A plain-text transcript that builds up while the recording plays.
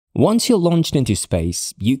Once you're launched into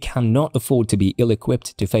space, you cannot afford to be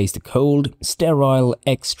ill-equipped to face the cold, sterile,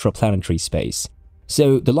 extra-planetary space.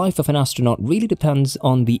 So the life of an astronaut really depends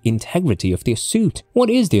on the integrity of their suit. What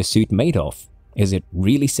is their suit made of? Is it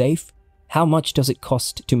really safe? How much does it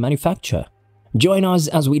cost to manufacture? Join us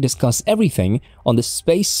as we discuss everything on the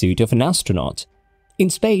spacesuit of an astronaut. In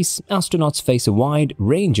space, astronauts face a wide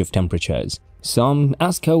range of temperatures, some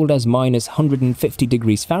as cold as -150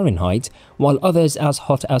 degrees Fahrenheit, while others as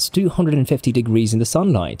hot as 250 degrees in the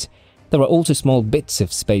sunlight. There are also small bits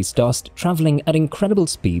of space dust traveling at incredible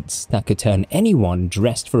speeds that could turn anyone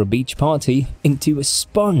dressed for a beach party into a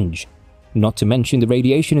sponge. Not to mention the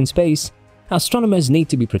radiation in space, astronomers need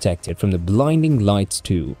to be protected from the blinding lights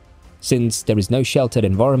too. Since there is no sheltered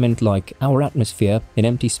environment like our atmosphere in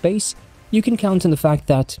empty space, you can count on the fact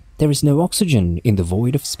that there is no oxygen in the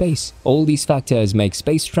void of space. All these factors make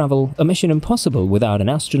space travel a mission impossible without an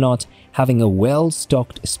astronaut having a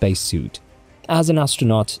well-stocked spacesuit. As an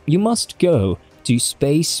astronaut, you must go to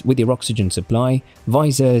space with your oxygen supply,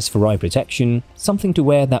 visors for eye protection, something to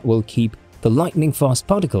wear that will keep the lightning-fast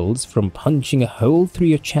particles from punching a hole through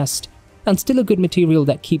your chest, and still a good material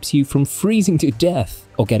that keeps you from freezing to death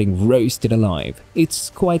or getting roasted alive.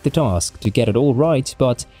 It's quite the task to get it all right,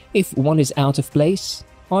 but if one is out of place,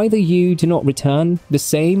 either you do not return the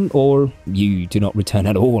same or you do not return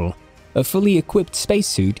at all. A fully equipped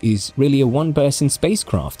spacesuit is really a one-person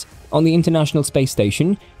spacecraft. On the International Space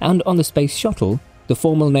Station and on the Space Shuttle, the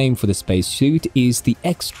formal name for the spacesuit is the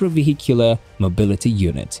Extravehicular Mobility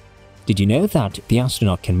Unit. Did you know that the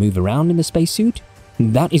astronaut can move around in the spacesuit?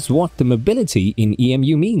 That is what the mobility in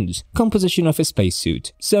EMU means, composition of a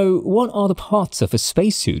spacesuit. So what are the parts of a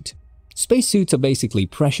spacesuit? Spacesuits are basically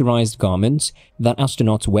pressurized garments that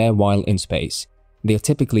astronauts wear while in space. They are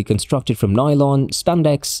typically constructed from nylon,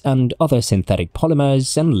 spandex, and other synthetic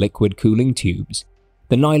polymers and liquid cooling tubes.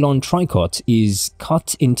 The nylon tricot is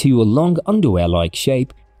cut into a long underwear-like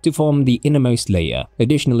shape to form the innermost layer.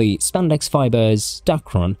 Additionally, spandex fibers,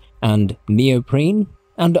 Dacron, and neoprene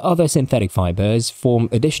and other synthetic fibers form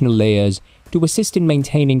additional layers to assist in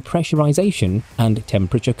maintaining pressurization and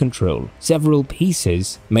temperature control. Several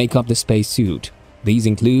pieces make up the spacesuit. These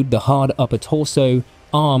include the hard upper torso,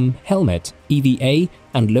 arm, helmet, EVA,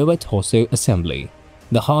 and lower torso assembly.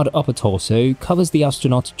 The hard upper torso covers the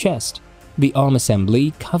astronaut's chest. The arm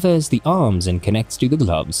assembly covers the arms and connects to the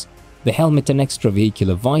gloves. The helmet and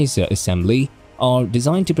extravehicular visor assembly are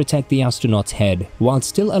designed to protect the astronaut's head while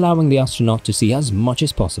still allowing the astronaut to see as much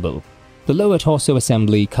as possible. The lower torso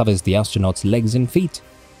assembly covers the astronaut's legs and feet.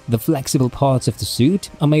 The flexible parts of the suit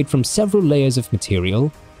are made from several layers of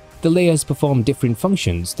material. The layers perform different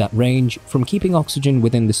functions that range from keeping oxygen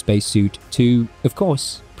within the spacesuit to, of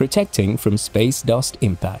course, protecting from space dust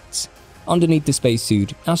impacts. Underneath the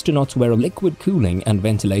spacesuit, astronauts wear a liquid cooling and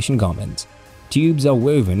ventilation garment. Tubes are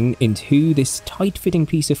woven into this tight-fitting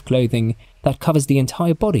piece of clothing that covers the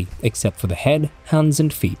entire body except for the head, hands,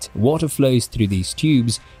 and feet. Water flows through these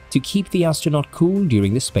tubes to keep the astronaut cool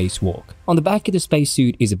during the spacewalk. On the back of the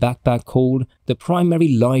spacesuit is a backpack called the Primary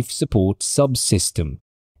Life Support Subsystem.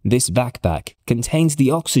 This backpack contains the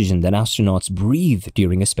oxygen that astronauts breathe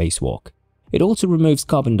during a spacewalk. It also removes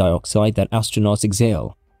carbon dioxide that astronauts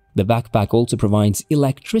exhale. The backpack also provides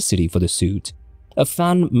electricity for the suit. A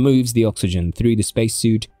fan moves the oxygen through the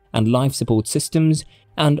spacesuit and life support systems,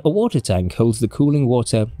 and a water tank holds the cooling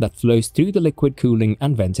water that flows through the liquid cooling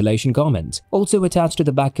and ventilation garment. Also attached to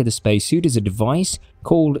the back of the spacesuit is a device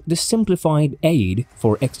called the Simplified Aid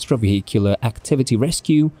for Extravehicular Activity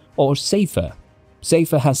Rescue, or SAFER.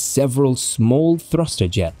 SAFER has several small thruster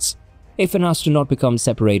jets. If an astronaut becomes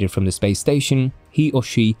separated from the space station, he or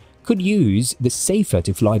she could use the SAFER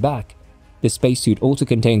to fly back. The spacesuit also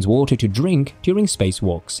contains water to drink during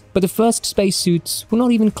spacewalks, but the first spacesuits were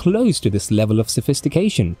not even close to this level of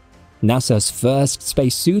sophistication. NASA's first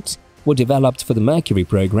spacesuits were developed for the Mercury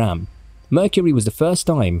program. Mercury was the first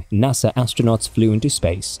time NASA astronauts flew into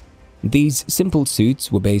space. These simple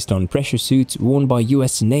suits were based on pressure suits worn by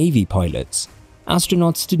US Navy pilots.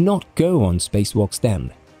 Astronauts did not go on spacewalks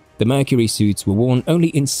then. The Mercury suits were worn only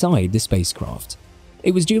inside the spacecraft.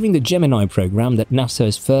 It was during the Gemini program that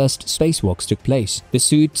NASA's first spacewalks took place. The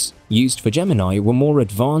suits used for Gemini were more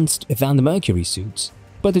advanced than the Mercury suits,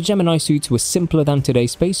 but the Gemini suits were simpler than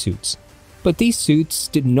today's spacesuits. But these suits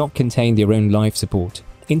did not contain their own life support.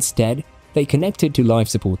 Instead, they connected to life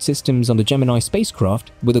support systems on the Gemini spacecraft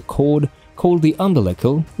with a cord called the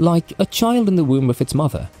umbilical, like a child in the womb of its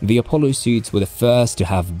mother. The Apollo suits were the first to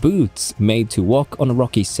have boots made to walk on a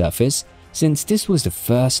rocky surface, since this was the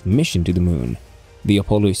first mission to the moon. The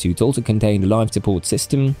Apollo suit also contained a life support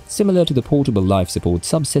system similar to the portable life support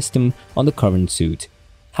subsystem on the current suit.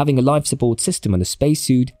 having a life support system on the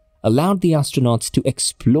spacesuit allowed the astronauts to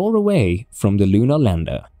explore away from the lunar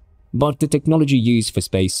lander. But the technology used for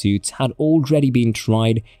spacesuits had already been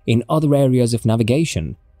tried in other areas of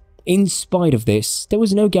navigation. In spite of this, there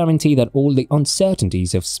was no guarantee that all the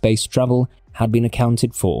uncertainties of space travel had been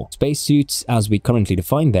accounted for. Spacesuits, as we currently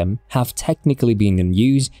define them, have technically been in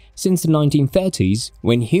use since the 1930s,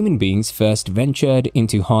 when human beings first ventured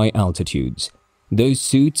into high altitudes. Those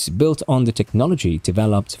suits built on the technology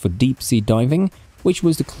developed for deep-sea diving, which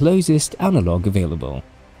was the closest analog available.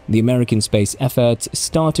 The American space effort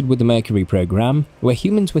started with the Mercury program, where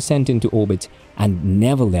humans were sent into orbit and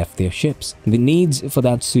never left their ships. The needs for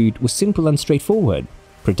that suit were simple and straightforward: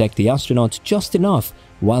 protect the astronauts just enough,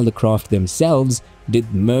 while the craft themselves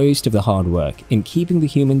did most of the hard work in keeping the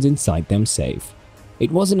humans inside them safe.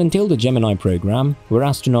 It wasn't until the Gemini program, where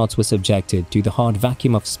astronauts were subjected to the hard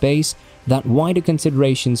vacuum of space, that wider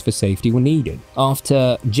considerations for safety were needed.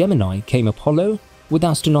 After Gemini came Apollo, with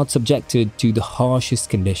astronauts subjected to the harshest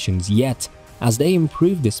conditions yet, as they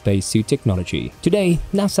improved the spacesuit technology. Today,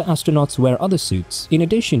 NASA astronauts wear other suits, in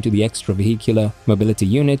addition to the Extravehicular Mobility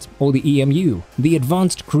Unit, or the EMU. The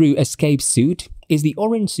Advanced Crew Escape Suit is the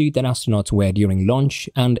orange suit that astronauts wear during launch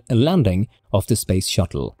and landing of the space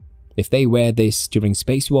shuttle. If they wear this during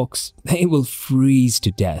spacewalks, they will freeze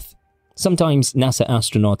to death. Sometimes NASA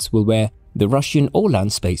astronauts will wear the Russian Orlan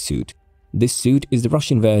spacesuit. This suit is the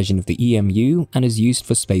Russian version of the EMU and is used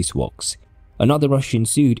for spacewalks. Another Russian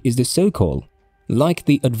suit is the Sokol. Like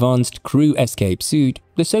the Advanced Crew Escape Suit,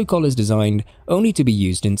 the Sokol is designed only to be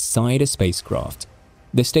used inside a spacecraft.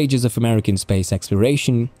 The stages of American space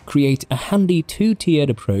exploration create a handy two-tiered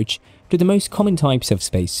approach to the most common types of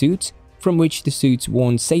spacesuits, from which the suits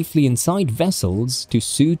worn safely inside vessels to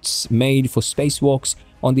suits made for spacewalks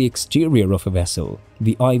on the exterior of a vessel,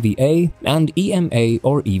 the IVA and EMA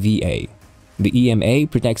or EVA. The EMA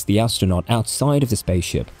protects the astronaut outside of the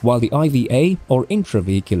spaceship, while the IVA or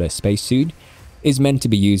intravehicular spacesuit is meant to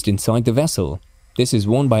be used inside the vessel. This is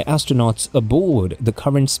worn by astronauts aboard the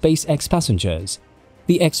current SpaceX passengers.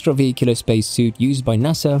 The extravehicular spacesuit used by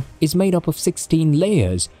NASA is made up of 16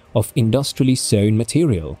 layers of industrially sewn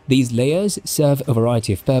material. These layers serve a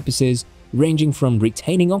variety of purposes, ranging from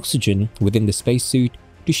retaining oxygen within the spacesuit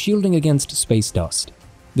to shielding against space dust.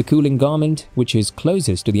 The cooling garment, which is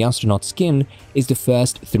closest to the astronaut's skin, is the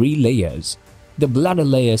first 3 layers. The bladder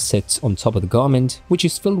layer sits on top of the garment, which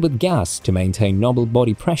is filled with gas to maintain normal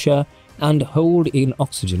body pressure and hold in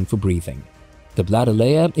oxygen for breathing. The bladder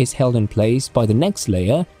layer is held in place by the next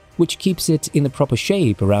layer, which keeps it in the proper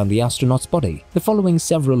shape around the astronaut's body. The following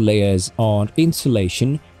several layers are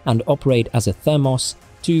insulation and operate as a thermos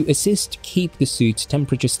to assist keep the suit's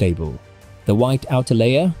temperature stable. The white outer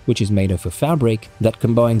layer, which is made of a fabric that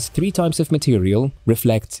combines 3 types of material,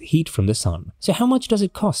 reflects heat from the sun. So how much does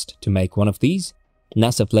it cost to make one of these?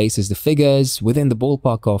 NASA places the figures within the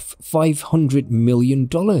ballpark of $500 million.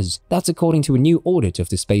 That's according to a new audit of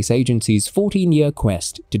the space agency's 14-year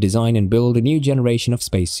quest to design and build a new generation of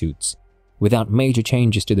spacesuits. Without major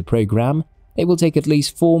changes to the program, it will take at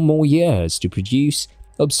least 4 more years to produce,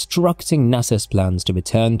 obstructing NASA's plans to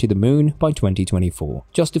return to the moon by 2024.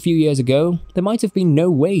 Just a few years ago, there might have been no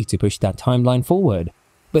way to push that timeline forward.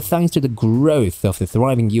 But thanks to the growth of the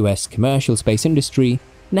thriving US commercial space industry,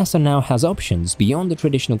 NASA now has options beyond the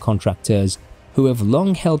traditional contractors who have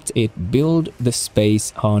long helped it build the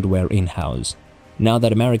space hardware in-house. Now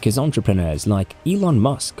that America's entrepreneurs like Elon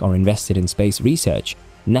Musk are invested in space research,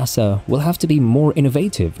 NASA will have to be more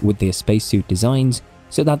innovative with their spacesuit designs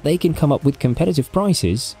so that they can come up with competitive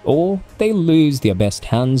prices, or they'll lose their best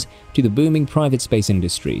hands to the booming private space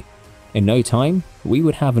industry. In no time, we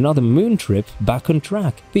would have another moon trip back on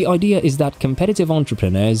track. The idea is that competitive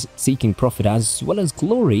entrepreneurs seeking profit as well as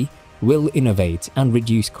glory will innovate and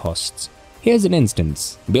reduce costs. Here's an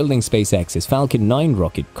instance. Building SpaceX's Falcon 9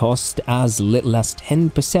 rocket cost as little as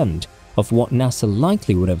 10% of what NASA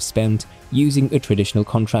likely would have spent using a traditional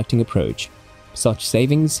contracting approach. Such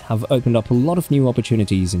savings have opened up a lot of new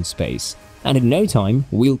opportunities in space, and in no time,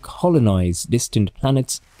 we'll colonize distant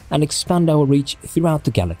planets and expand our reach throughout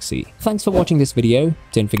the galaxy. Thanks for watching this video.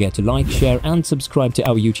 Don't forget to like, share, and subscribe to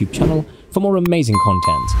our YouTube channel for more amazing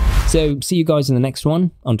content. So, see you guys in the next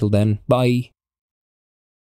one. Until then, bye.